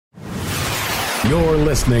You're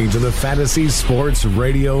listening to the Fantasy Sports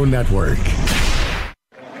Radio Network.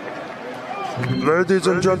 Ladies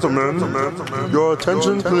and gentlemen, your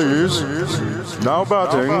attention please. Now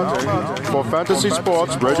batting for Fantasy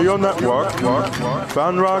Sports Radio Network,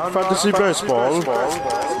 FanRag Fantasy Baseball,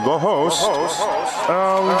 the host,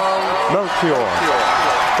 Al Melchior,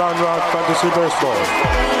 FanRag Fantasy Baseball.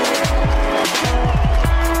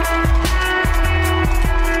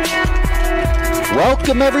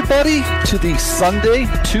 Welcome, everybody, to the Sunday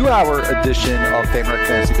 2-hour edition of FanRag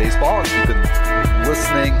Fantasy Baseball. If you've been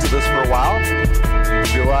listening to this for a while, you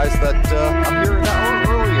realize that I'm here an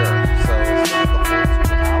hour earlier.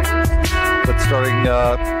 So but starting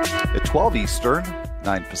at 12 Eastern,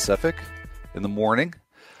 9 Pacific in the morning,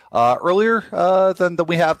 earlier than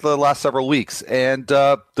we have the last several weeks. And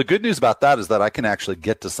the good news about that is that I can actually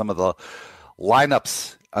get to some of the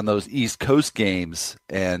lineups on those East Coast games,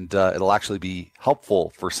 and it'll actually be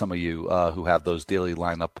helpful for some of you who have those daily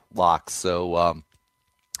lineup locks. So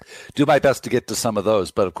do my best to get to some of those.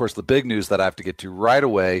 But, of course, the big news that I have to get to right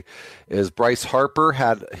away is Bryce Harper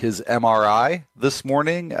had his MRI this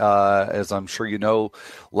morning. As I'm sure you know,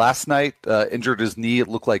 last night injured his knee. It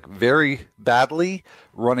looked like very badly,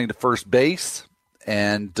 running to first base,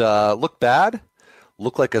 and looked bad.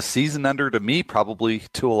 Looked like a season ender to me, probably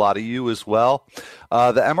to a lot of you as well.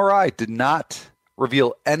 The MRI did not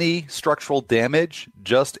reveal any structural damage,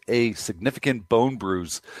 just a significant bone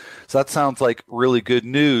bruise. So that sounds like really good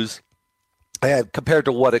news. Compared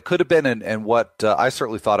to what it could have been and what I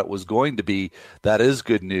certainly thought it was going to be, that is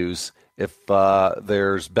good news. If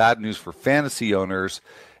there's bad news for fantasy owners,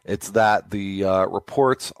 it's that the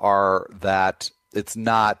reports are that it's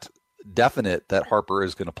not definite that Harper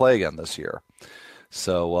is going to play again this year.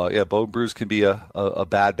 So, bone bruise can be a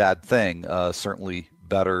bad thing, certainly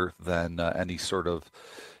better than any sort of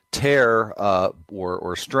tear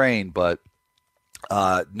or strain, but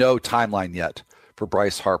no timeline yet for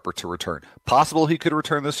Bryce Harper to return. Possible he could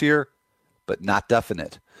return this year, but not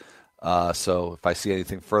definite. So if I see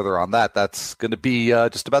anything further on that, that's going to be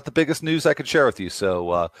just about the biggest news I could share with you.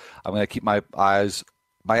 So I'm going to keep my eyes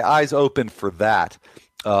open for that.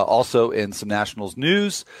 Also in some Nationals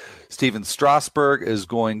news, Steven Strasburg is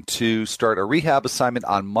going to start a rehab assignment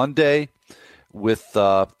on Monday with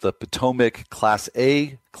the Potomac Class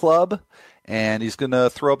A club, and he's going to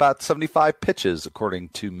throw about 75 pitches, according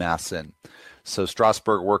to MASN. So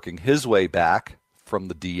Strasburg working his way back from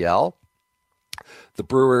the DL. The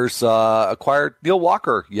Brewers acquired Neil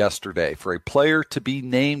Walker yesterday for a player to be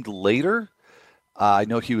named later. I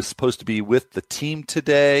know he was supposed to be with the team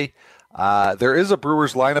today. There is a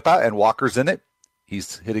Brewers lineup out, and Walker's in it.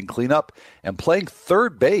 He's hitting cleanup and playing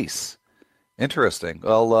third base. Interesting.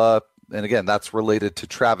 Well, and again, that's related to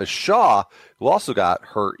Travis Shaw, who also got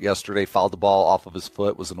hurt yesterday, fouled the ball off of his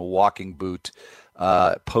foot, was in a walking boot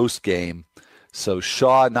post-game. So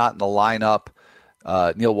Shaw not in the lineup.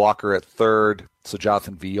 Neil Walker at third. So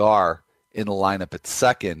Jonathan VR in the lineup at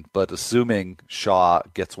second. But assuming Shaw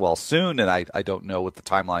gets well soon, and I don't know what the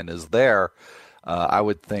timeline is there, I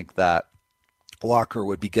would think that Walker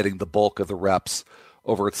would be getting the bulk of the reps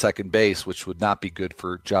over at second base, which would not be good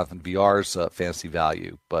for Jonathan VR's fantasy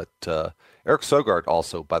value. But Eric Sogard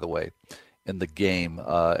also, by the way, in the game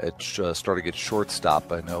starting at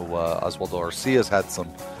shortstop. I know Oswaldo Arcia's had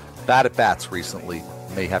some bad at-bats recently.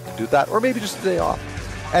 May have to do that, or maybe just a day off.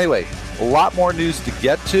 Anyway, a lot more news to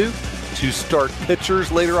get to start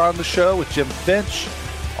pitchers later on in the show with Jim Finch.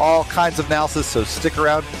 All kinds of analysis, so stick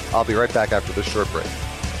around. I'll be right back after this short break.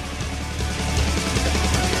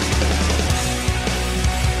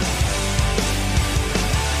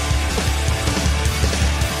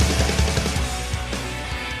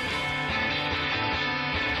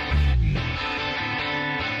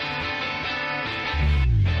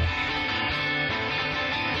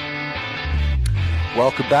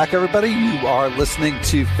 Welcome back, everybody. You are listening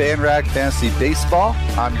to FanRag Fantasy Baseball.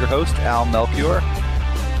 I'm your host, Al Melchior.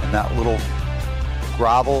 And that little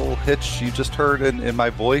grovel hitch you just heard in my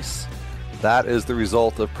voice, that is the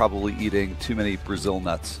result of probably eating too many Brazil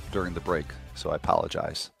nuts during the break. So I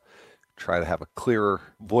apologize. Try to have a clearer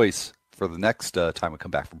voice for the next time we come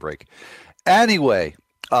back from break. Anyway,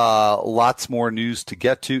 lots more news to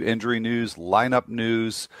get to. Injury news, lineup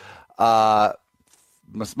news. Masahiro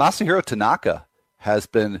Tanaka has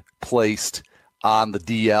been placed on the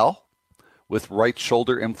DL with right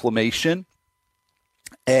shoulder inflammation.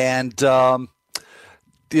 And, it's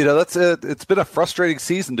been a frustrating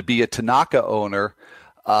season to be a Tanaka owner.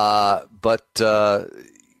 But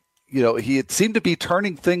he had seemed to be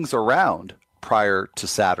turning things around prior to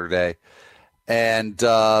Saturday. And,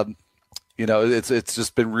 it's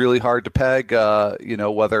just been really hard to peg,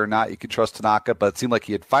 whether or not you can trust Tanaka, but it seemed like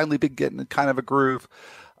he had finally been getting kind of a groove.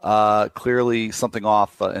 Clearly something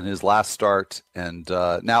off in his last start, and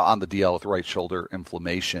now on the DL with right shoulder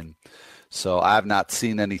inflammation. So I have not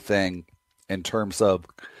seen anything in terms of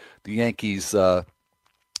the Yankees'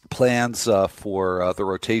 plans for the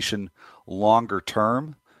rotation longer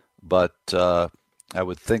term, but I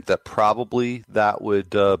would think that probably that would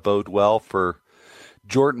bode well for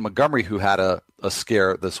Jordan Montgomery, who had a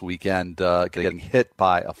scare this weekend, getting hit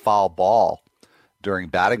by a foul ball during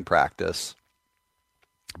batting practice.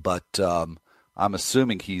 But I'm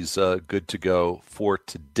assuming he's good to go for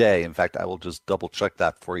today. In fact, I will just double check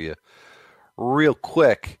that for you real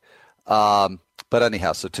quick. But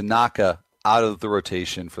anyhow, so Tanaka out of the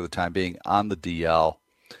rotation for the time being on the DL.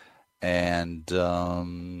 And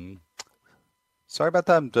sorry about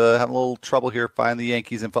that. I'm having a little trouble here finding the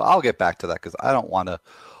Yankees info. I'll get back to that because I don't want to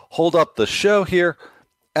hold up the show here.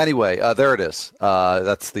 Anyway, there it is.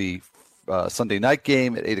 That's the Sunday night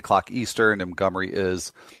game at 8 o'clock Eastern, and Montgomery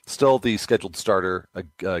is still the scheduled starter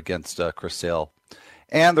against Chris Sale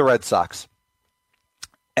and the Red Sox.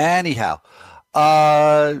 Anyhow,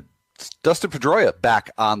 Dustin Pedroia back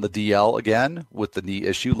on the DL again with the knee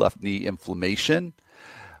issue, left knee inflammation.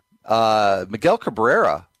 Miguel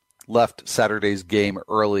Cabrera left Saturday's game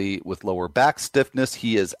early with lower back stiffness.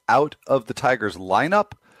 He is out of the Tigers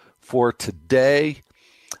lineup for today.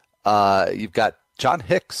 You've got John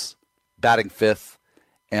Hicks batting fifth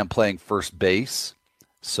and playing first base.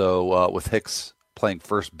 So with Hicks playing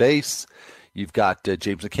first base, you've got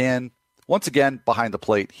James McCann once again behind the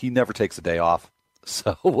plate. He never takes a day off.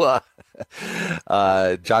 So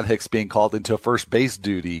John Hicks being called into first base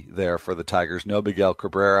duty there for the Tigers. No Miguel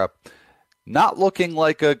Cabrera. Not looking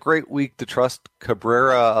like a great week to trust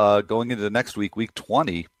Cabrera going into next week, week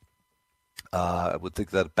 20. I would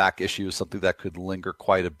think that a back issue is something that could linger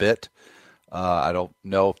quite a bit. I don't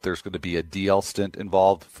know if there's going to be a DL stint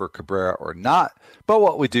involved for Cabrera or not. But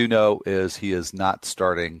what we do know is he is not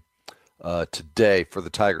starting today for the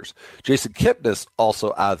Tigers. Jason Kipnis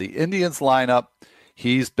also out of the Indians lineup.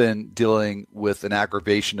 He's been dealing with an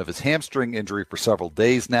aggravation of his hamstring injury for several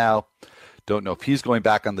days now. Don't know if he's going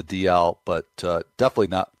back on the DL, but definitely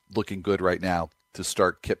not looking good right now to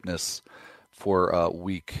start Kipnis for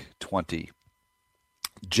week 20.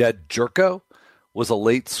 Jed Jerko was a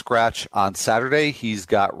late scratch on Saturday. He's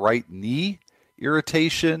got right knee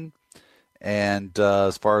irritation. And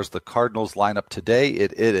as far as the Cardinals lineup today,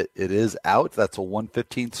 it is out. That's a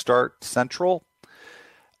 1:15 start Central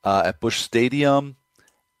at Busch Stadium.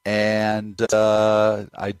 And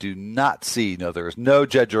I do not see, there is no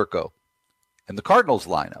Jed Jerko in the Cardinals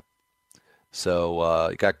lineup. So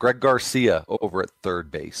you got Greg Garcia over at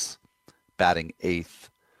third base, batting eighth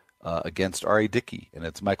against R.A. Dickey, and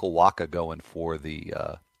it's Michael Wacha going for the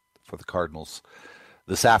Cardinals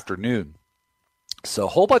this afternoon. So a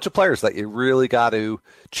whole bunch of players that you really got to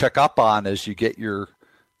check up on as you get your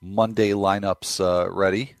Monday lineups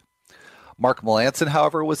ready. Mark Melancon,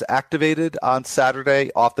 however, was activated on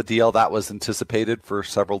Saturday off the DL. That was anticipated for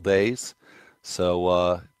several days.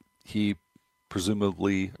 So he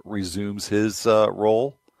presumably resumes his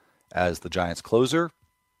role as the Giants closer.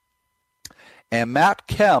 And Matt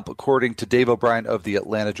Kemp, according to Dave O'Brien of the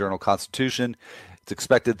Atlanta Journal-Constitution, it's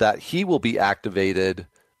expected that he will be activated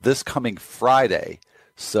this coming Friday.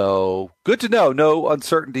 So good to know. No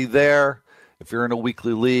uncertainty there. If you're in a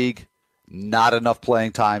weekly league, not enough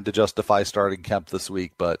playing time to justify starting Kemp this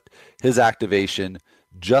week, but his activation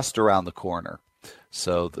just around the corner.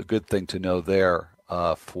 So the good thing to know there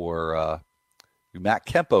for Matt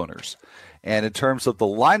Kemp owners. And in terms of the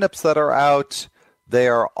lineups that are out, they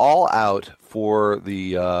are all out for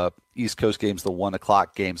the East Coast games, the 1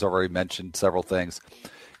 o'clock games. I've already mentioned several things.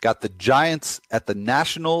 Got the Giants at the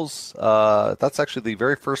Nationals. That's actually the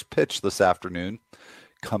very first pitch this afternoon,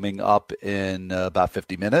 coming up in about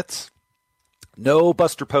 50 minutes. No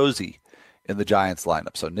Buster Posey in the Giants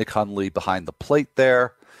lineup. So Nick Hundley behind the plate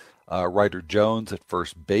there. Ryder Jones at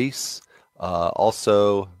first base.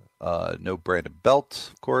 Also, no Brandon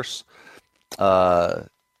Belt, of course.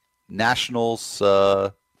 Nationals,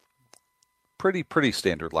 pretty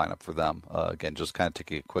standard lineup for them. Again, just kind of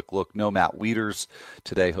taking a quick look. No Matt Wieters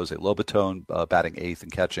today. Jose Lobaton batting eighth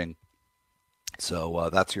and catching. So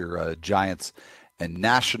that's your Giants and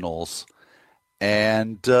Nationals.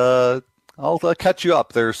 And I'll catch you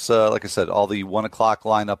up. There's, like I said, all the 1 o'clock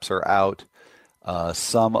lineups are out.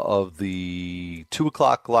 Some of the 2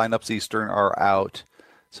 o'clock lineups Eastern are out.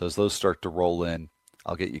 So as those start to roll in,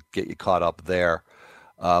 I'll get you caught up there.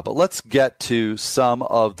 But let's get to some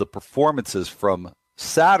of the performances from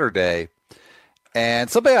Saturday. And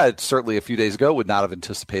somebody I certainly a few days ago would not have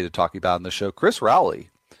anticipated talking about on the show, Chris Rowley,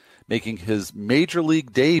 making his major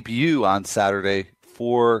league debut on Saturday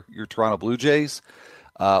for your Toronto Blue Jays,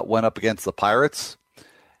 went up against the Pirates.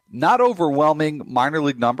 Not overwhelming minor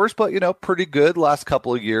league numbers, but, pretty good last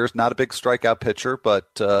couple of years. Not a big strikeout pitcher,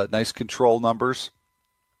 but nice control numbers.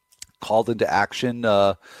 Called into action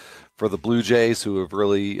for the Blue Jays, who have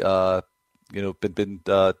really, been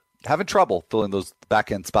having trouble filling those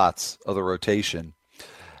back-end spots of the rotation.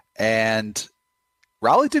 And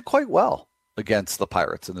Rowley did quite well against the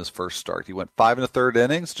Pirates in his first start. He went 5 1/3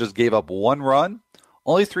 innings, just gave up 1 run,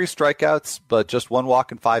 only 3 strikeouts, but just 1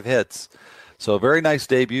 walk and 5 hits. So a very nice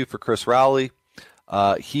debut for Chris Rowley.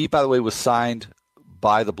 He, by the way, was signed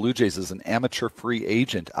by the Blue Jays as an amateur free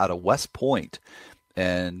agent out of West Point,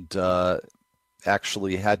 and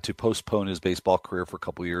actually had to postpone his baseball career for a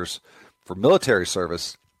couple years for military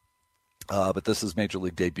service. But this is major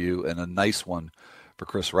league debut and a nice one for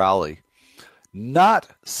Chris Rowley. Not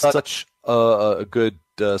such a good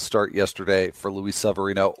start yesterday for Luis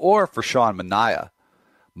Severino or for Sean Manaea.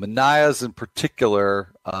 Manaea's in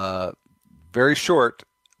particular, very short,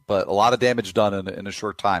 but a lot of damage done in a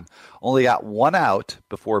short time. Only got 1 out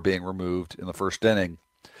before being removed in the first inning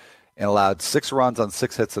and allowed 6 runs on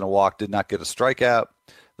 6 hits and a walk, did not get a strikeout.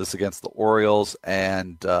 This against the Orioles,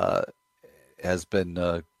 and has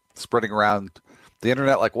been spreading around the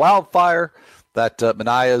internet like wildfire that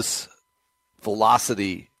Manaea's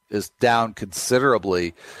velocity is down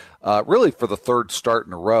considerably, really for the 3rd start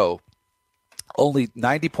in a row. Only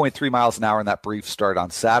 90.3 miles an hour in that brief start on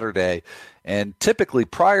Saturday. And typically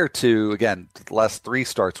prior to, again, the last 3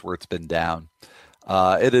 starts where it's been down,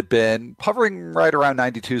 it had been hovering right around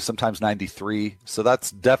 92, sometimes 93. So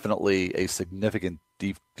that's definitely a significant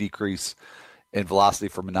decrease in velocity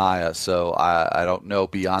for Manaea. So I don't know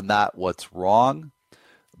beyond that what's wrong,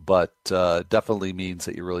 but definitely means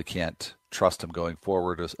that you really can't trust him going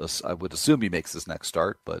forward. I would assume he makes his next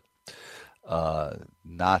start, but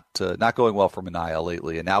not going well for Manaea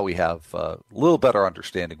lately. And now we have a little better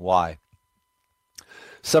understanding why.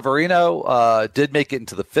 Severino did make it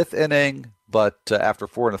into the 5th inning, but after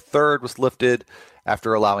 4 1/3 was lifted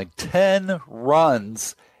after allowing 10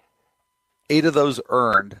 runs, 8 of those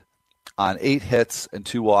earned on 8 hits and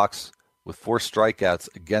 2 walks with 4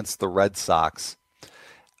 strikeouts against the Red Sox.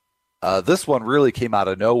 This one really came out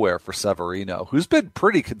of nowhere for Severino, who's been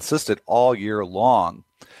pretty consistent all year long.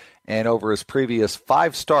 And over his previous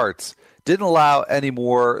 5 starts, didn't allow any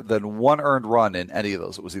more than 1 earned run in any of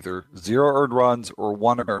those. It was either 0 earned runs or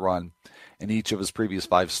 1 earned run in each of his previous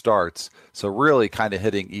 5 starts. So really kind of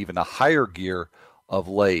hitting even a higher gear of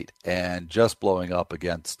late and just blowing up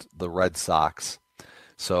against the Red Sox.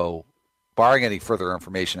 So barring any further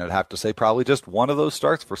information, I'd have to say probably just one of those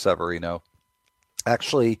starts for Severino.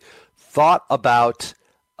 Actually thought about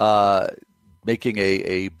making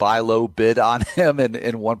a buy low bid on him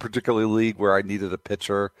in one particular league where I needed a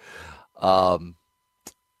pitcher. I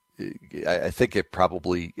think it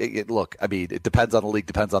probably look. I mean, it depends on the league,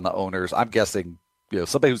 depends on the owners. I'm guessing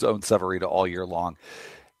somebody who's owned Severino all year long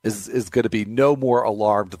is going to be no more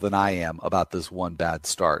alarmed than I am about this one bad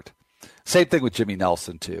start. Same thing with Jimmy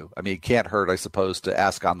Nelson too. I mean, it can't hurt, I suppose, to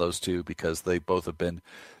ask on those two because they both have been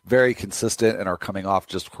very consistent and are coming off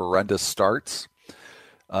just horrendous starts.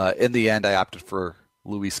 In the end, I opted for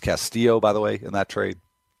Luis Castillo, by the way, in that trade,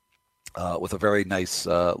 with a very nice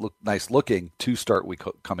looking 2-start week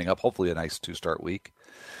coming up. Hopefully, a nice 2-start week.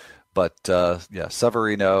 But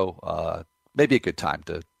Severino, maybe a good time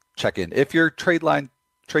to check in if your trade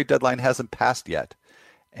deadline hasn't passed yet.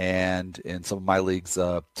 And in some of my leagues,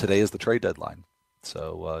 today is the trade deadline,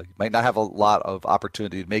 so you might not have a lot of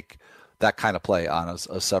opportunity to make that kind of play on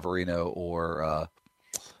a Severino or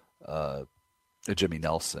a Jimmy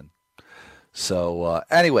Nelson. So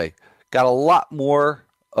anyway, got a lot more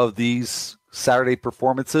of these Saturday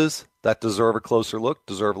performances that deserve a closer look,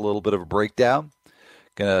 deserve a little bit of a breakdown.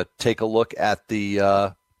 Going to take a look at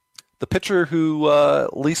the pitcher who,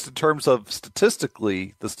 at least in terms of the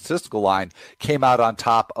statistical line, came out on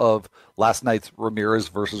top of last night's Ramirez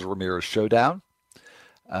versus Ramirez showdown.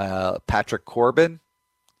 Patrick Corbin,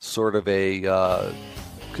 sort of a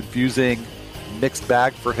confusing mixed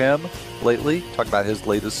bag for him lately. Talk about his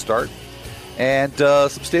latest start. And some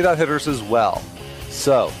stay-out hitters as well.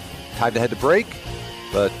 So, time to head to break,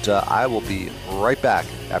 but I will be right back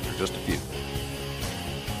after just a few.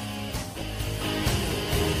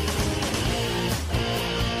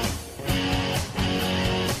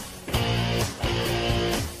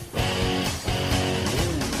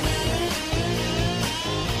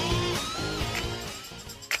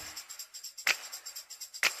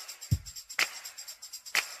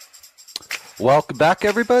 Welcome back,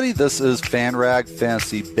 everybody. This is FanRag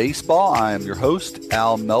Fantasy Baseball. I am your host,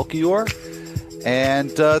 Al Melchior,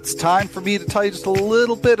 and it's time for me to tell you just a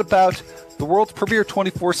little bit about the world's premier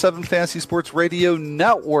 24/7 fantasy sports radio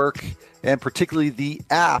network, and particularly the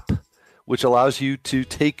app, which allows you to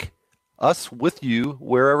take us with you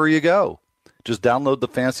wherever you go. Just download the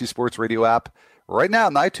Fantasy Sports Radio app right now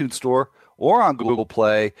in the iTunes Store or on Google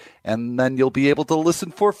Play, and then you'll be able to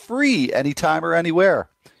listen for free anytime or anywhere.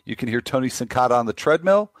 You can hear Tony Sincata on the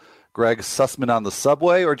treadmill, Greg Sussman on the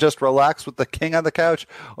subway, or just relax with the king on the couch,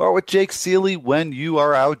 or with Jake Seeley when you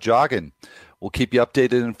are out jogging. We'll keep you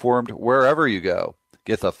updated and informed wherever you go.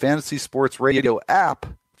 Get the Fantasy Sports Radio app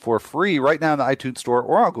for free right now in the iTunes Store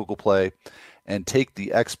or on Google Play, and take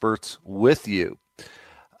the experts with you.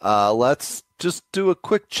 Let's just do a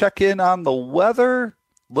quick check-in on the weather.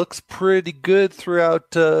 Looks pretty good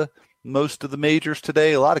throughout most of the majors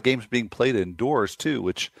today. A lot of games being played indoors too,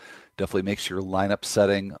 which definitely makes your lineup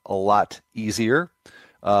setting a lot easier.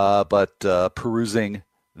 But perusing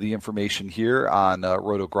the information here on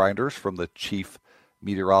Roto Grinders from the chief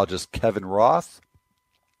meteorologist Kevin Roth,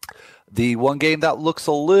 the one game that looks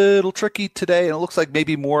a little tricky today, and it looks like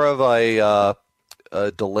maybe more of a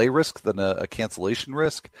delay risk than a cancellation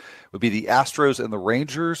risk, would be the Astros and the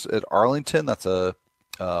Rangers at Arlington. That's a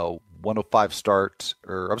 105 start,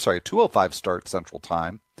 or I'm sorry, 205 start Central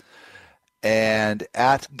Time. And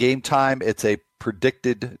at game time, it's a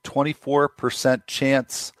predicted 24%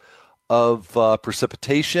 chance of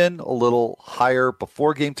precipitation, a little higher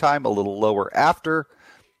before game time, a little lower after.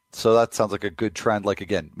 So that sounds like a good trend. Like,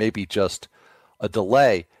 again, maybe just a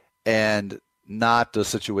delay and not a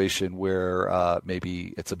situation where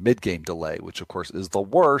maybe it's a mid-game delay, which of course is the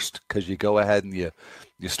worst, because you go ahead and you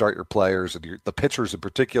start your players and the pitchers in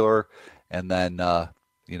particular, and then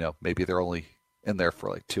maybe they're only in there for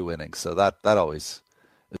like 2 innings. So that always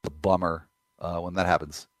is a bummer when that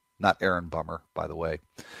happens. Not Aaron Bummer, by the way.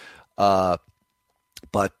 But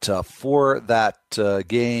for that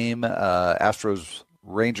game, Astros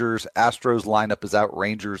Rangers, Astros lineup is out,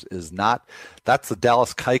 Rangers is not. That's the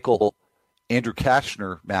Dallas Keuchel Andrew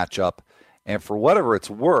Kachner matchup, and for whatever it's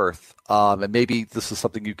worth, and maybe this is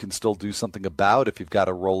something you can still do something about if you've got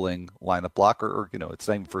a rolling lineup block, or it's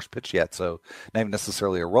not even first pitch yet, so not even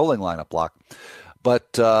necessarily a rolling lineup block.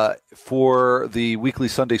 But for the weekly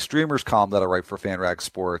Sunday streamers column that I write for FanRag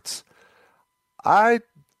Sports, I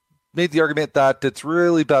made the argument that it's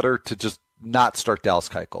really better to just not start Dallas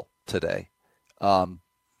Keuchel today.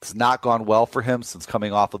 It's not gone well for him since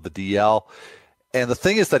coming off of the DL. And the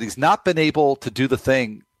thing is that he's not been able to do the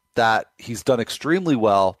thing that he's done extremely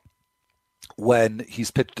well when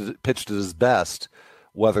he's pitched at his best,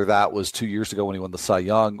 whether that was 2 years ago when he won the Cy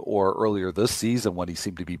Young or earlier this season when he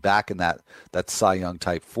seemed to be back in that Cy Young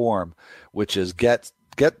type form, which is get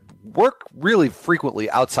work really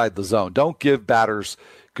frequently outside the zone. Don't give batters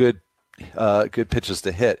good pitches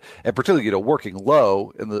to hit, and particularly working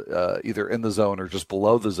low in the either in the zone or just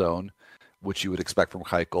below the zone, which you would expect from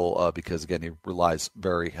Keuchel, because, again, he relies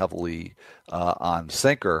very heavily on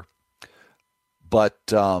sinker. But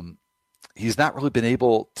he's not really been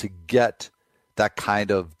able to get that kind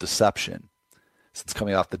of deception since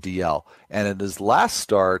coming off the DL. And in his last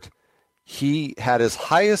start, he had his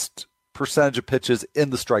highest percentage of pitches in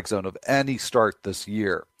the strike zone of any start this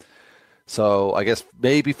year. So I guess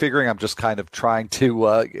maybe figuring, I'm just kind of trying to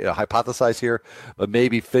hypothesize here, but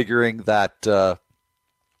maybe figuring that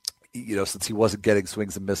since he wasn't getting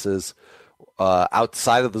swings and misses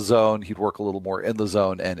outside of the zone, he'd work a little more in the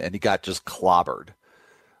zone, and he got just clobbered.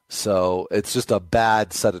 So it's just a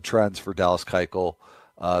bad set of trends for Dallas Keuchel.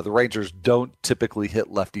 The Rangers don't typically hit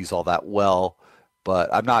lefties all that well, but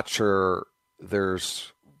I'm not sure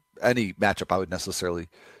there's any matchup I would necessarily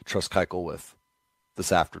trust Keuchel with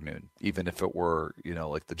this afternoon, even if it were,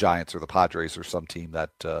 like the Giants or the Padres or some team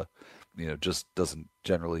that, just doesn't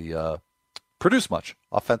generally produce much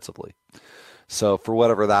offensively. So for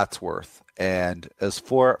whatever that's worth. And as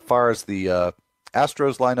far as the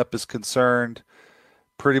Astros lineup is concerned,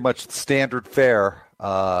 pretty much standard fare.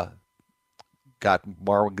 Got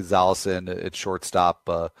Marwin Gonzalez in at shortstop.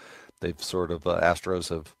 They've sort of, Astros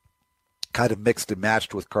have kind of mixed and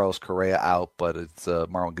matched with Carlos Correa out, but it's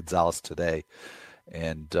Marwin Gonzalez today.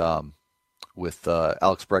 And with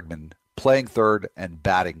Alex Bregman playing third and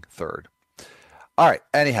batting third. All right,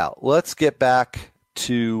 anyhow, let's get back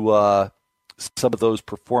to some of those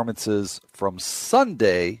performances from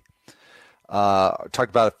Sunday. Talked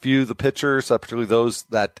about a few of the pitchers, particularly those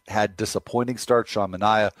that had disappointing starts, Sean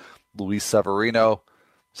Manaea, Luis Severino.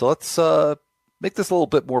 So let's make this a little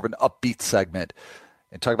bit more of an upbeat segment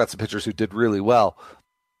and talk about some pitchers who did really well.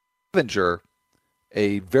 Clevinger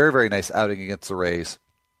a very, very nice outing against the Rays.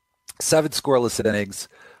 7 scoreless innings,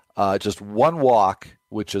 just 1 walk,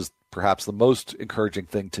 which is perhaps the most encouraging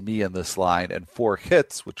thing to me in this line, and 4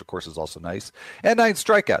 hits, which of course is also nice, and 9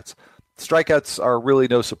 strikeouts. Strikeouts are really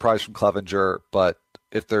no surprise from Clevenger, but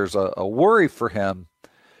if there's a worry for him,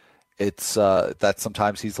 it's that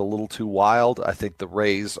sometimes he's a little too wild. I think the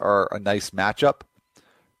Rays are a nice matchup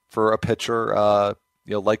for a pitcher,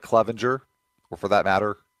 like Clevenger, or for that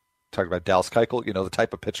matter, talking about Dallas Keuchel, the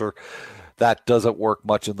type of pitcher that doesn't work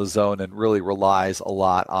much in the zone and really relies a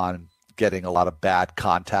lot on getting a lot of bad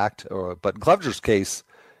contact. But in Clevenger's case,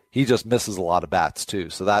 he just misses a lot of bats too.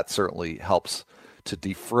 So that certainly helps to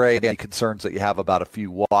defray any concerns that you have about a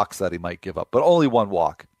few walks that he might give up, but only 1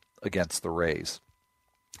 walk against the Rays.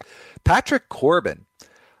 Patrick Corbin,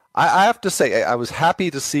 I have to say, I was happy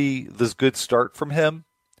to see this good start from him,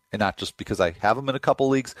 and not just because I have him in a couple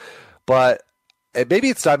leagues, but maybe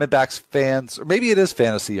it's Diamondbacks fans, or maybe it is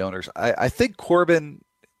fantasy owners. I think Corbin,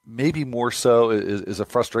 maybe more so, is a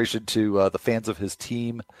frustration to the fans of his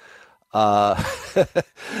team. That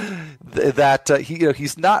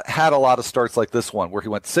he's not had a lot of starts like this one where he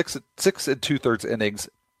went 6 2/3 innings,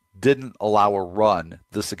 didn't allow a run.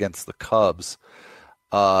 This against the Cubs,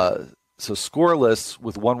 so scoreless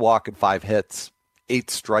with 1 walk and 5 hits, 8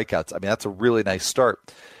 strikeouts. I mean, that's a really nice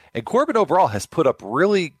start. And Corbin overall has put up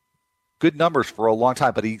really good numbers for a long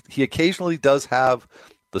time, but he occasionally does have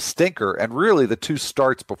the stinker, and really the 2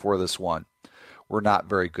 starts before this one were not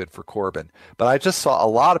very good for Corbin. But I just saw a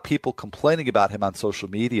lot of people complaining about him on social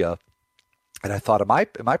media, and I thought, am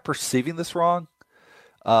I perceiving this wrong?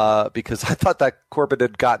 Because I thought that Corbin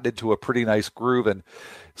had gotten into a pretty nice groove, and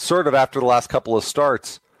sort of after the last couple of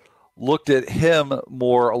starts, looked at him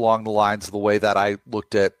more along the lines of the way that I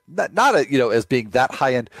looked at, not as being that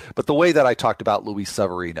high end, but the way that I talked about Luis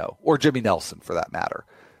Severino or Jimmy Nelson for that matter.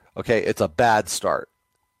 Okay, it's a bad start,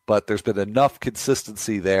 but there's been enough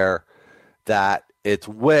consistency there that it's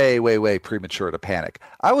way, way, way premature to panic.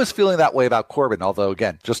 I was feeling that way about Corbin, although,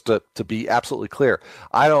 again, just to be absolutely clear,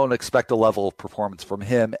 I don't expect a level of performance from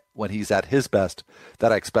him when he's at his best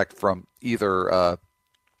that I expect from either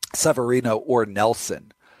Severino or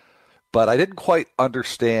Nelson. But I didn't quite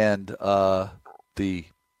understand the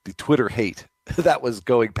Twitter hate that was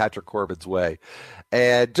going Patrick Corbin's way.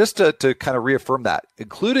 And just to kind of reaffirm that,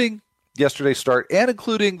 including yesterday's start and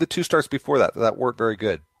including the 2 starts before that weren't very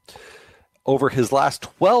good. Over his last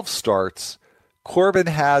 12 starts, Corbin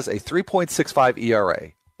has a 3.65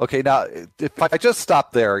 ERA. Okay, now, if I just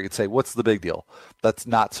stop there, you'd say, what's the big deal? That's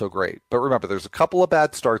not so great. But remember, there's a couple of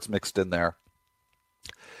bad starts mixed in there.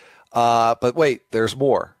 But wait, there's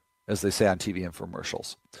more, as they say on TV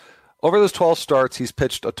infomercials. Over those 12 starts, he's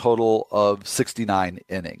pitched a total of 69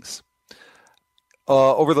 innings.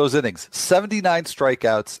 Over those innings, 79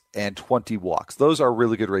 strikeouts and 20 walks. Those are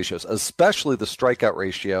really good ratios, especially the strikeout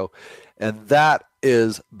ratio, and that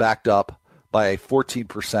is backed up by a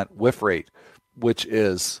 14% whiff rate, which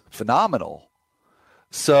is phenomenal.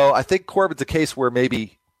 So I think Corbin's a case where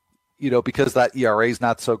maybe, because that ERA is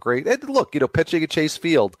not so great. And look, pitching at Chase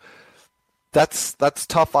Field, that's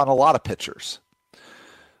tough on a lot of pitchers.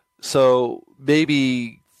 So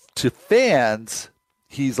maybe to fans,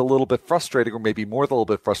 he's a little bit frustrating, or maybe more than a little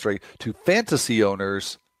bit frustrating. To fantasy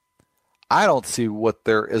owners, I don't see what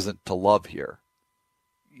there isn't to love here.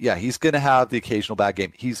 Yeah, he's going to have the occasional bad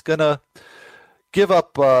game. He's going to give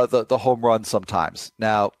up the home run sometimes.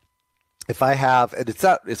 Now, if I have, and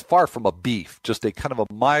it's far from a beef, just a kind of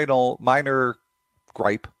a minor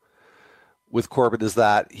gripe with Corbin, is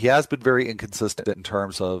that he has been very inconsistent in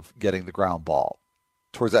terms of getting the ground ball.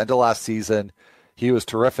 Towards the end of last season, he was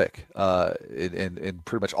terrific in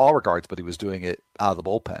pretty much all regards, but he was doing it out of the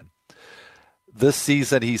bullpen. This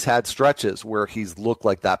season, he's had stretches where he's looked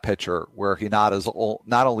like that pitcher, where he not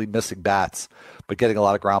only missing bats, but getting a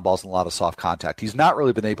lot of ground balls and a lot of soft contact. He's not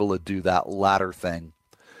really been able to do that latter thing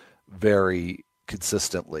very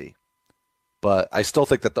consistently. But I still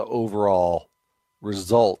think that the overall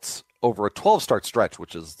results over a 12-start stretch,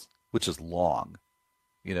 which is long,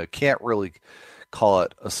 can't really call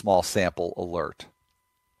it a small sample alert.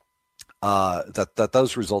 That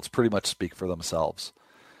those results pretty much speak for themselves.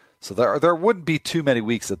 So there wouldn't be too many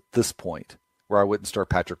weeks at this point where I wouldn't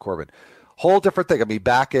start Patrick Corbin. Whole different thing. I mean,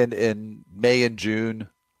 back in May and June,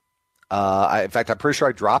 in fact, I'm pretty sure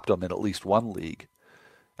I dropped him in at least one league.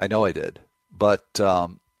 I know I did. But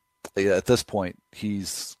at this point,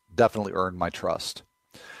 he's definitely earned my trust.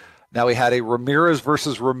 Now we had a Ramirez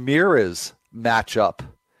versus Ramirez matchup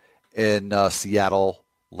in Seattle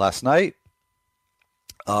last night.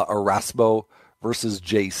 Erasmo versus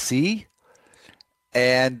JC.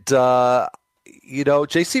 And,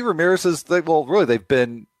 JC Ramirez they've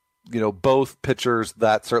been, both pitchers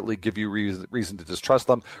that certainly give you reason to distrust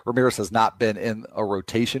them. Ramirez has not been in a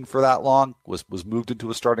rotation for that long, was moved into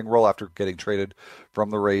a starting role after getting traded from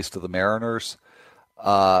the Rays to the Mariners.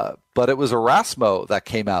 But it was Erasmo that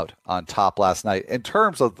came out on top last night in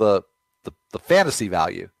terms of the fantasy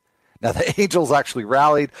value. Now, the Angels actually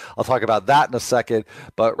rallied. I'll talk about that in a second.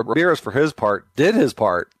 But Ramirez, for his part, did his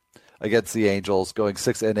part against the Angels, going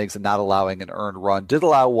 6 innings and not allowing an earned run. Did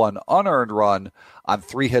allow one unearned run on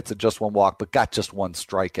 3 hits and just 1 walk, but got just 1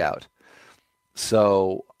 strikeout.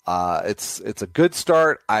 So it's a good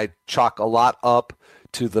start. I chalk a lot up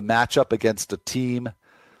to the matchup against a team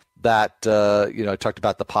that, I talked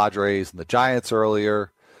about the Padres and the Giants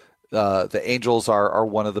earlier. The Angels are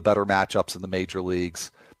one of the better matchups in the major leagues.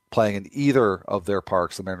 Playing in either of their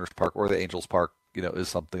parks, the Mariners Park or the Angels Park, is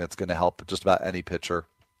something that's going to help just about any pitcher.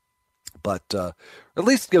 But at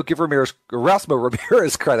least give Erasmo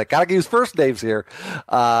Ramirez credit. Got to give his first names here.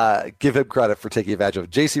 Give him credit for taking advantage of it.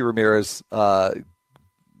 JC Ramirez,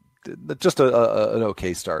 just an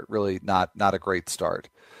okay start. Really not a great start.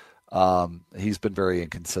 He's been very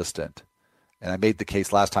inconsistent. And I made the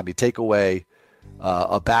case last time. You take away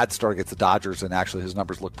a bad start against the Dodgers, and actually his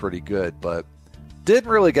numbers look pretty good, but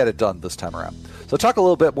didn't really get it done this time around. So talk a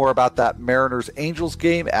little bit more about that Mariners-Angels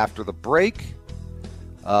game after the break,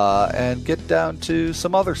 and get down to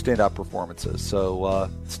some other standout performances. So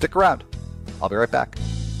stick around. I'll be right back.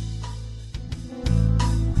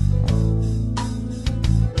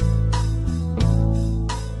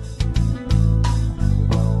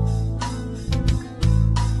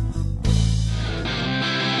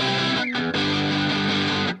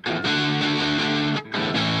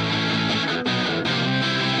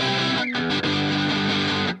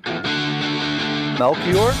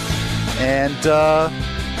 Melchior, and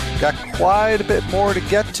got quite a bit more to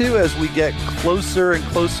get to as we get closer and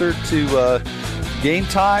closer to game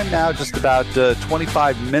time. Now just about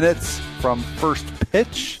 25 minutes from first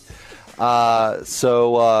pitch.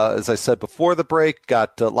 So as I said before the break,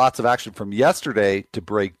 got lots of action from yesterday to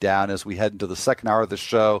break down as we head into the second hour of the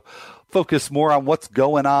show. Focus more on what's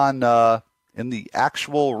going on in the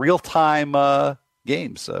actual real-time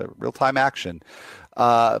games, real-time action.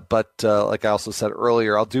 But like I also said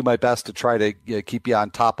earlier, I'll do my best to try to keep you on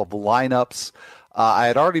top of the lineups. I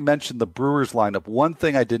had already mentioned the Brewers lineup. One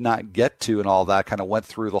thing I did not get to and all that, kind of went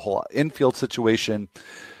through the whole infield situation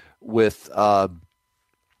with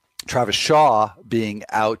Travis Shaw being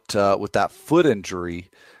out with that foot injury.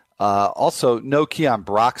 Also, no Keon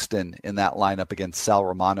Broxton in that lineup against Sal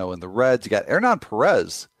Romano and the Reds. You got Hernan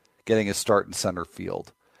Perez getting his start in center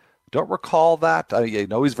field. Don't recall that.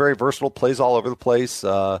 He's very versatile, plays all over the place.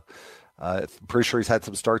 I'm pretty sure he's had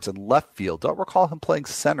some starts in left field. Don't recall him playing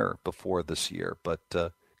center before this year, but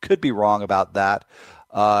could be wrong about that.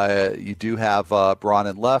 You do have Braun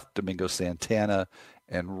in left, Domingo Santana,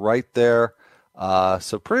 and right there.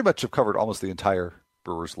 So pretty much have covered almost the entire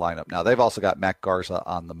Brewers lineup. Now, they've also got Matt Garza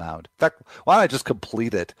on the mound. In fact, why don't I just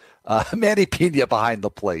complete it? Manny Pena behind the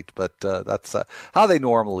plate, but that's how they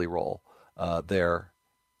normally roll there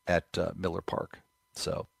at Miller Park.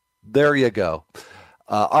 So there you go.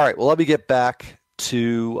 All right, well, let me get back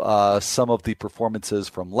to some of the performances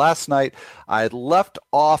from last night. I had left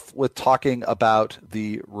off with talking about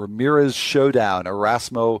the Ramirez showdown,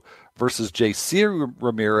 Erasmo versus JC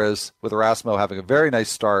Ramirez, with Erasmo having a very nice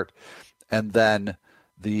start, and then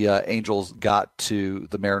the Angels got to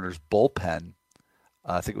the Mariners bullpen.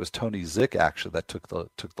 I think it was Tony Zick actually that took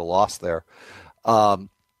the loss there.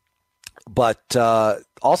 But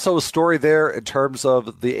also a story there in terms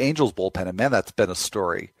of the Angels bullpen. And man, that's been a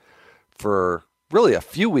story for really a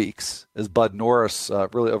few weeks, as Bud Norris,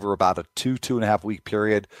 really over about a 2.5 week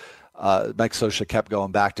period. Mike Scioscia kept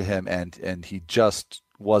going back to him, and he just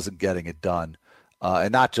wasn't getting it done.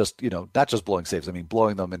 And not just blowing saves. I mean,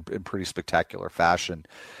 blowing them in pretty spectacular fashion.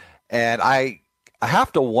 And I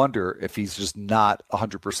have to wonder if he's just not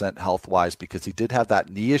 100% health-wise, because he did have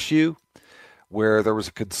that knee issue where there was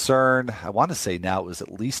a concern. I want to say now it was at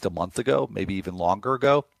least a month ago, maybe even longer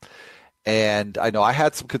ago. And I know I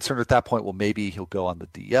had some concern at that point. Well, maybe he'll go on the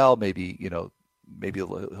DL. Maybe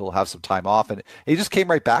he'll have some time off. And he just came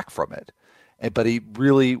right back from it. But he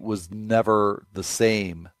really was never the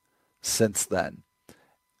same since then.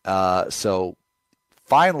 So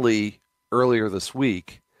finally, earlier this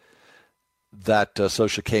week, that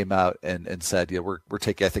Scioscia came out and said, we're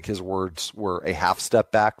taking, I think his words were, a half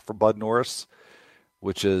step back from Bud Norris,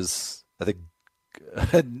 which is, I think,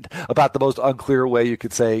 about the most unclear way you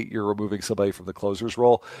could say you're removing somebody from the closer's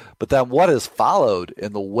role. But then what has followed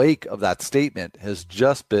in the wake of that statement has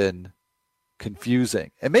just been confusing.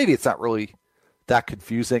 And maybe it's not really that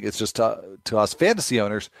confusing. It's just to us fantasy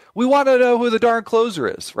owners, we want to know who the darn closer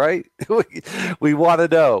is, right? we want to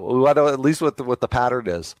know. We want to know at least what the pattern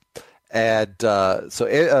is. And so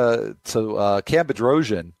Cam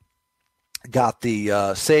Bedrosian got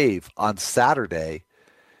the save on Saturday,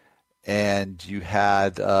 and you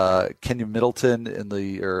had Kenyon Middleton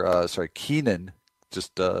Keenan,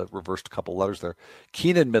 just reversed a couple letters there.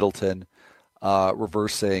 Keenan Middleton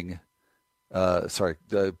pitching in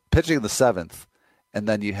the 7th, and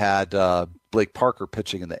then you had Blake Parker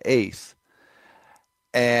pitching in the 8th.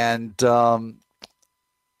 And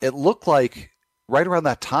it looked like right around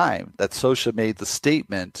that time that Scioscia made the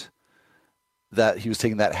statement that he was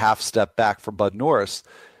taking that half step back from Bud Norris.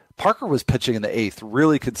 Parker was pitching in the 8th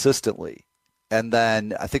really consistently. And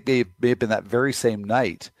then I think it may have been that very same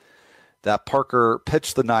night that Parker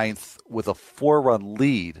pitched the 9th with a 4-run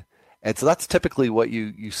lead. And so that's typically what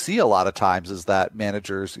you see a lot of times, is that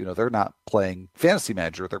managers, they're not playing fantasy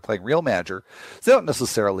manager, they're playing real manager. So they don't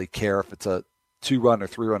necessarily care if it's a 2-run or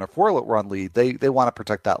 3-run or 4-run lead. They want to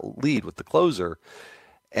protect that lead with the closer.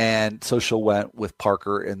 And Scioscia went with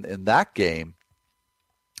Parker in that game,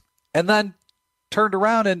 and then turned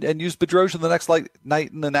around and used Bedrosian the next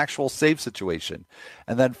night in an actual save situation,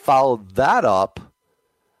 and then followed that up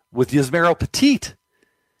with Yusmeiro Petit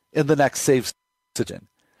in the next save situation.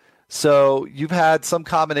 So you've had some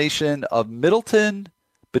combination of Middleton,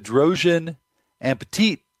 Bedrosian, and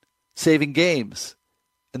Petit saving games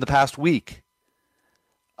in the past week.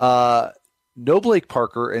 No Blake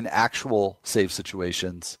Parker in actual save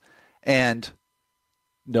situations, and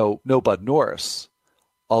no Bud Norris.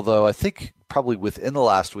 Although I think probably within the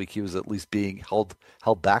last week he was at least being held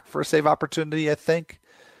back for a save opportunity, I think.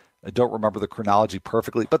 I don't remember the chronology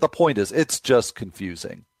perfectly, but the point is it's just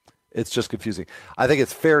confusing. It's just confusing. I think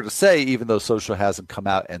it's fair to say, even though Scioscia hasn't come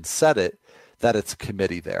out and said it, that it's a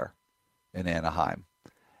committee there in Anaheim.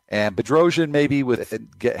 And Bedrosian, maybe with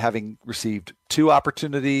having received 2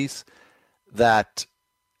 opportunities, that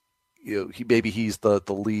he's the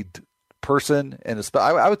lead person, and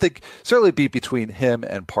I would think certainly be between him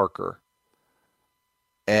and Parker.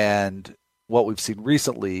 And what we've seen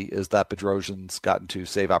recently is that Bedrosian's gotten 2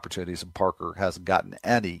 save opportunities and Parker hasn't gotten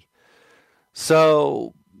any.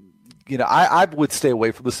 So, I would stay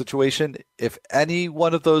away from the situation if any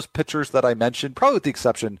one of those pitchers that I mentioned, probably with the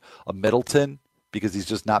exception of Middleton, because he's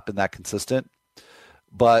just not been that consistent.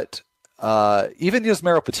 But even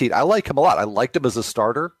Yusmeiro Petit, I like him a lot. I liked him as a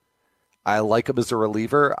starter. I like him as a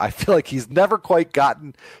reliever. I feel like he's never quite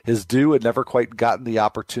gotten his due and never quite gotten the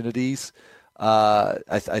opportunities.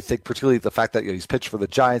 I think particularly the fact that he's pitched for the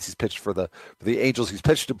Giants, he's pitched for the Angels, he's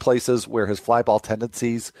pitched in places where his fly ball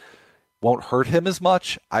tendencies won't hurt him as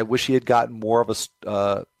much. I wish he had gotten more of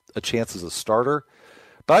a chance as a starter,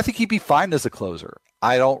 but I think he'd be fine as a closer.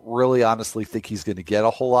 I don't really honestly think he's going to get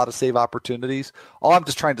a whole lot of save opportunities. All I'm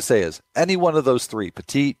just trying to say is any one of those 3,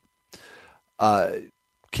 Petit, Cam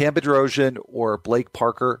Bedrosian, or Blake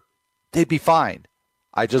Parker, they'd be fine.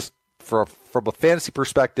 I just, from a fantasy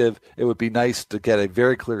perspective, it would be nice to get a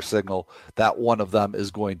very clear signal that one of them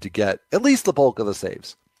is going to get at least the bulk of the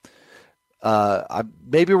saves.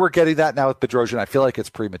 Maybe we're getting that now with Bedrosian. I feel like it's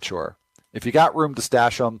premature. If you got room to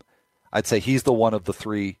stash him, I'd say he's the one of the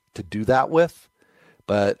 3 to do that with.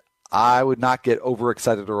 But I would not get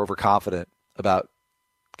overexcited or overconfident about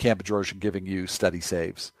Cam Bedrosian giving you steady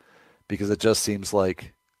saves, because it just seems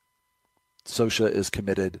like Scioscia is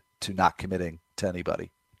committed to not committing to anybody.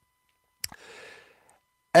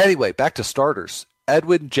 Anyway, back to starters.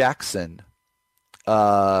 Edwin Jackson,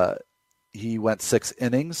 he went 6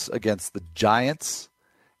 innings against the Giants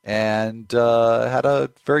and had a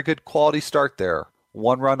very good quality start there.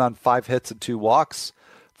 1 run on 5 hits and 2 walks,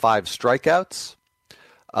 5 strikeouts.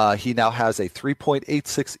 He now has a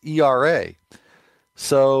 3.86 ERA.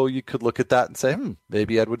 So you could look at that and say,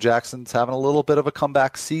 maybe Edwin Jackson's having a little bit of a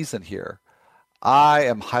comeback season here. I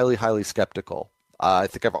am highly, highly skeptical. I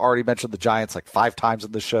think I've already mentioned the Giants like 5 times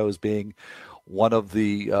in the show as being one of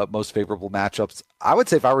the most favorable matchups. I would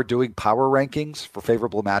say if I were doing power rankings for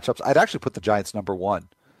favorable matchups, I'd actually put the Giants number 1.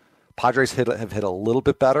 Padres have hit a little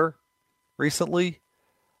bit better recently.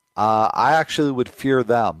 I actually would fear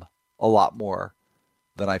them a lot more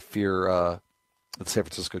than I fear the San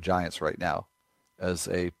Francisco Giants right now as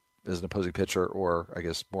an opposing pitcher, or I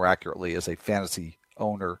guess more accurately as a fantasy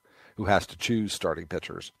owner who has to choose starting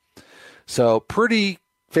pitchers. So pretty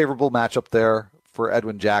favorable matchup there for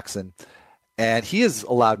Edwin Jackson. And he has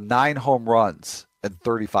allowed 9 home runs in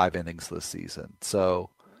 35 innings this season.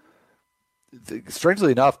 So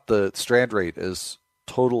strangely enough, the strand rate is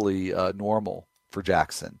totally normal for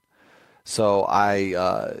Jackson. So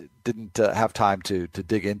I didn't have time to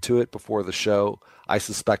dig into it before the show. I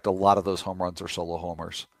suspect a lot of those home runs are solo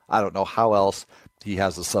homers. I don't know how else he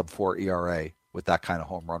has a sub-4 ERA with that kind of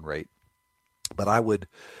home run rate. But I would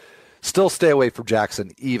still stay away from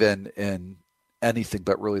Jackson even in anything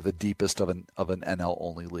but really the deepest of an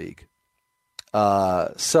NL-only league.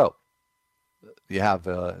 So you have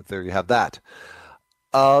there you have that.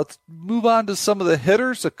 Let's move on to some of the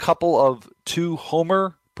hitters. A couple of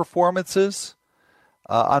 2-homer performances.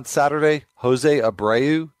 On Saturday, Jose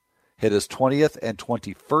Abreu hit his 20th and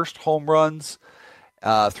 21st home runs.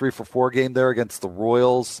 3-for-4 game there against the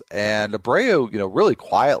Royals. And Abreu, really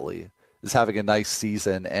quietly is having a nice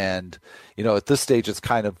season. And, at this stage, it's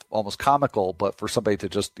kind of almost comical, but for somebody to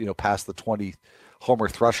just, pass the 20 homer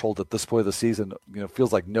threshold at this point of the season,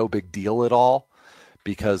 feels like no big deal at all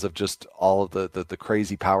because of just all of the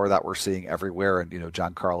crazy power that we're seeing everywhere. And,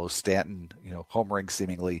 Giancarlo Stanton, homering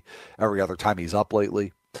seemingly every other time he's up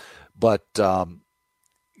lately. But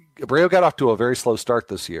Abreu got off to a very slow start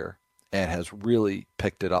this year and has really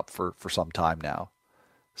picked it up for some time now.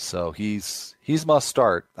 So he's must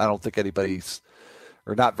start. I don't think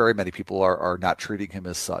not very many people are not treating him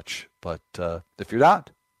as such. But if you're not,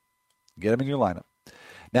 get him in your lineup.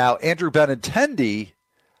 Now, Andrew Benintendi,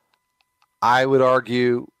 I would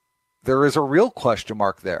argue there is a real question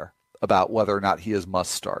mark there about whether or not he is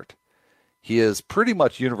must start. He is pretty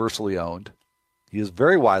much universally owned. He is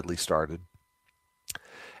very widely started.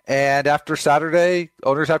 And after Saturday,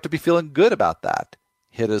 owners have to be feeling good about that.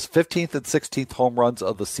 Hit his 15th and 16th home runs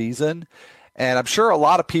of the season. And I'm sure a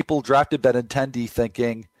lot of people drafted Benintendi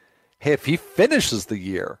thinking, hey, if he finishes the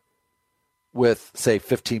year with, say,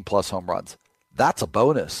 15-plus home runs, that's a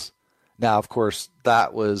bonus. Now, of course,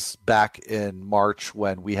 that was back in March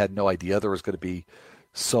when we had no idea there was going to be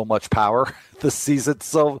so much power this season,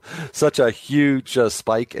 such a huge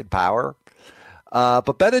spike in power. But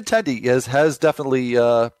Benintendi has definitely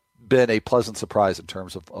been a pleasant surprise in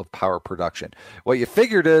terms of power production. What you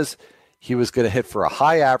figured is he was going to hit for a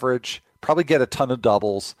high average, probably get a ton of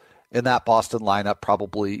doubles in that Boston lineup,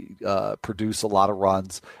 probably produce a lot of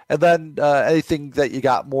runs. And then anything that you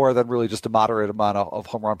got more than really just a moderate amount of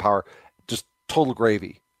home run power, just total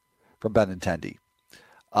gravy from Benintendi.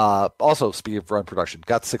 Also, speaking of run production,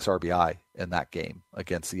 got 6 RBI in that game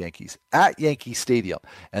against the Yankees at Yankee Stadium.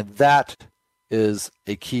 And that is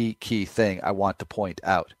a key thing I want to point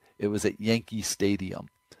out. It was at Yankee Stadium.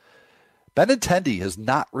 Benintendi has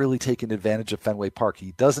not really taken advantage of Fenway Park.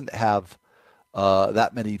 He doesn't have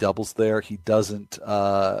that many doubles there. He doesn't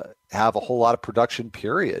have a whole lot of production,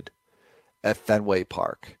 period, at Fenway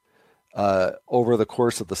Park. Over the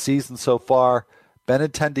course of the season so far,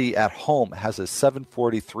 Benintendi at home has a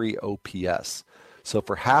 743 OPS. So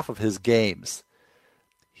for half of his games,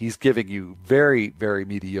 he's giving you very, very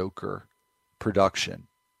mediocre production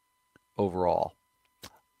overall.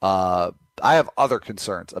 I have other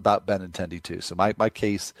concerns about Benintendi too. So my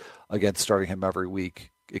case against starting him every week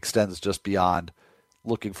extends just beyond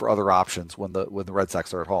looking for other options when the Red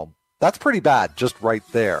Sox are at home. That's pretty bad just right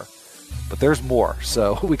there. But there's more.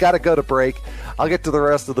 So we got to go to break. I'll get to the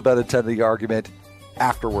rest of the Benintendi argument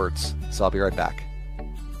afterwards. So I'll be right back.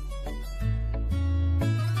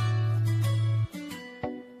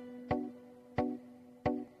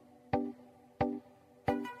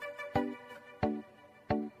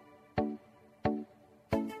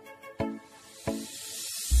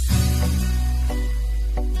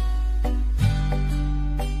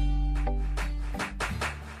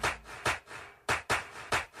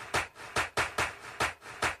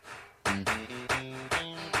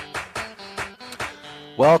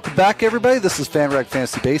 Welcome back, everybody. This is FanRag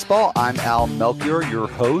Fantasy Baseball. I'm Al Melchior, your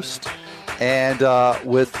host. And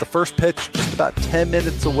with the first pitch just about 10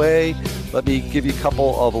 minutes away, let me give you a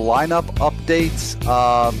couple of lineup updates.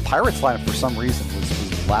 Pirates lineup, for some reason,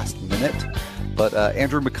 was last minute. But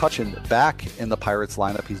Andrew McCutchen back in the Pirates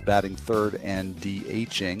lineup. He's batting third and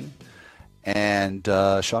DHing. And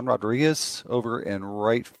Sean Rodriguez over in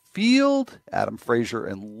right field. Adam Frazier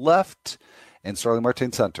in left. And Starling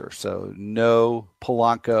Marte center. So no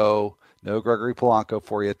Polanco, no Gregory Polanco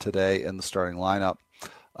for you today in the starting lineup.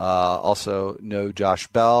 Also no Josh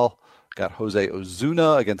Bell. Got Jose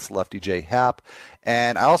Ozuna against lefty J Happ.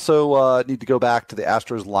 And I also need to go back to the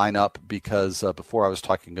Astros lineup because before I was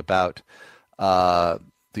talking about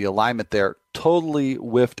the alignment there, totally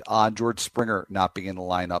whiffed on George Springer not being in the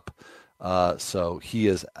lineup. So he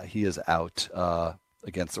is out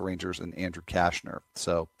against the Rangers and Andrew Cashner.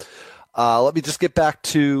 So let me just get back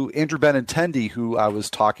to Andrew Benintendi, who I was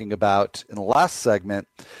talking about in the last segment.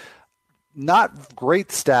 Not great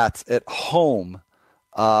stats at home.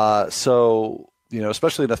 So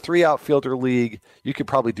especially in a 3 outfielder league, you could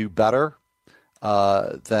probably do better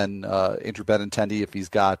than Andrew Benintendi if he's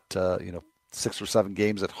got 6 or 7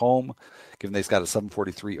 games at home, given that he's got a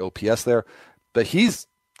 743 OPS there. But he's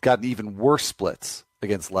gotten even worse splits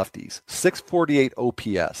against lefties. 648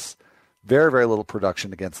 OPS. Very, very little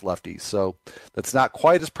production against lefties. So that's not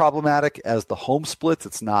quite as problematic as the home splits.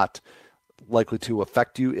 It's not likely to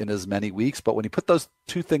affect you in as many weeks. But when you put those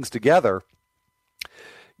two things together,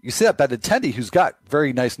 you see that Benintendi, who's got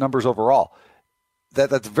very nice numbers overall,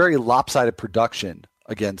 that's very lopsided production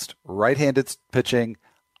against right-handed pitching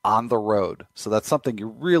on the road. So that's something you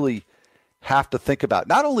really have to think about.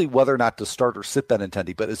 Not only whether or not to start or sit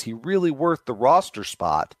Benintendi, but is he really worth the roster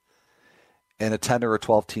spot in a 10 or a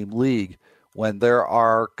 12-team league when there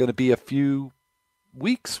are going to be a few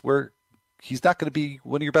weeks where he's not going to be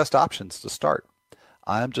one of your best options to start?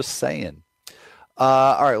 I'm just saying.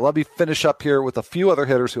 All right, let me finish up here with a few other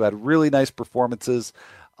hitters who had really nice performances.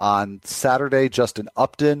 On Saturday, Justin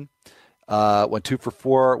Upton went 2 for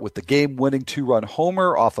 4 with the game-winning 2-run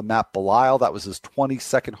homer off of Matt Belisle. That was his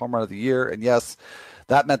 22nd home run of the year. And yes,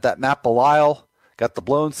 that meant that Matt Belisle got the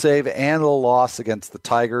blown save and the loss against the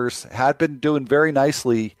Tigers. Had been doing very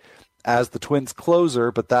nicely as the Twins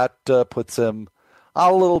closer, but that puts him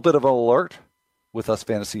on a little bit of an alert with us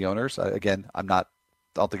fantasy owners. Again, I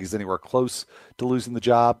don't think he's anywhere close to losing the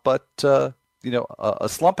job, but a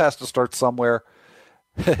slump has to start somewhere.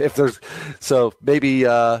 If there's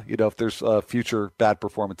future bad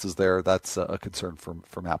performances there, that's a concern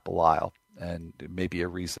for Matt Belisle, and maybe a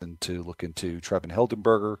reason to look into Trevin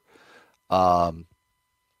Hildenberger.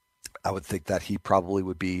 I would think that he probably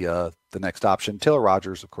would be the next option. Taylor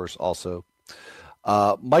Rogers, of course, also.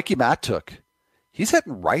 Mikey Matuk, he's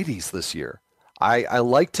hitting righties this year. I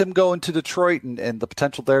liked him going to Detroit and the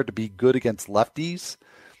potential there to be good against lefties,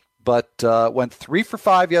 but went 3 for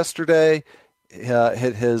 5 yesterday,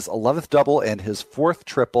 hit his 11th double and his 4th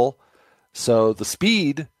triple. So the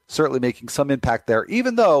speed certainly making some impact there,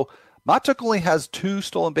 even though Matuk only has 2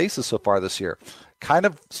 stolen bases so far this year. Kind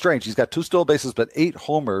of strange. He's got 2 stolen bases, but 8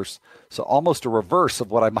 homers, so almost a reverse of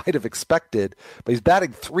what I might have expected. But he's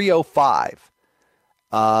batting .305.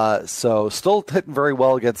 So still hitting very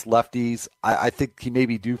well against lefties. I think he may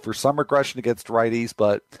be due for some regression against righties,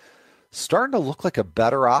 but starting to look like a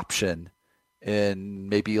better option in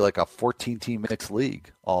maybe like a 14-team mixed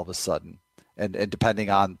league all of a sudden. And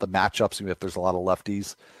depending on the matchups, if there's a lot of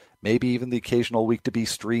lefties, maybe even the occasional week to be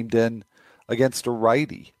streamed in against a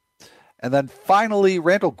righty. And then finally,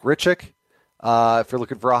 Randal Grichuk, if you're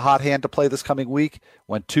looking for a hot hand to play this coming week,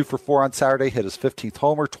 went 2 for 4 on Saturday, hit his 15th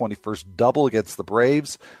homer, 21st double against the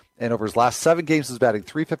Braves. And over his last 7 games, he's batting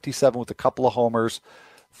 .357 with a couple of homers,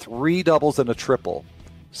 3 doubles and a triple.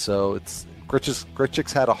 So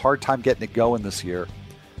Grichuk's had a hard time getting it going this year,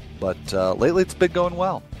 but lately it's been going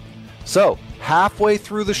well. So halfway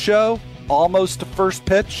through the show, almost to first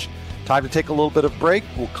pitch, time to take a little bit of break.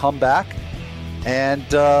 We'll come back and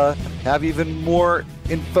have even more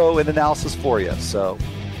info and analysis for you. So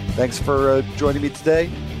thanks for joining me today.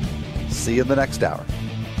 See you in the next hour.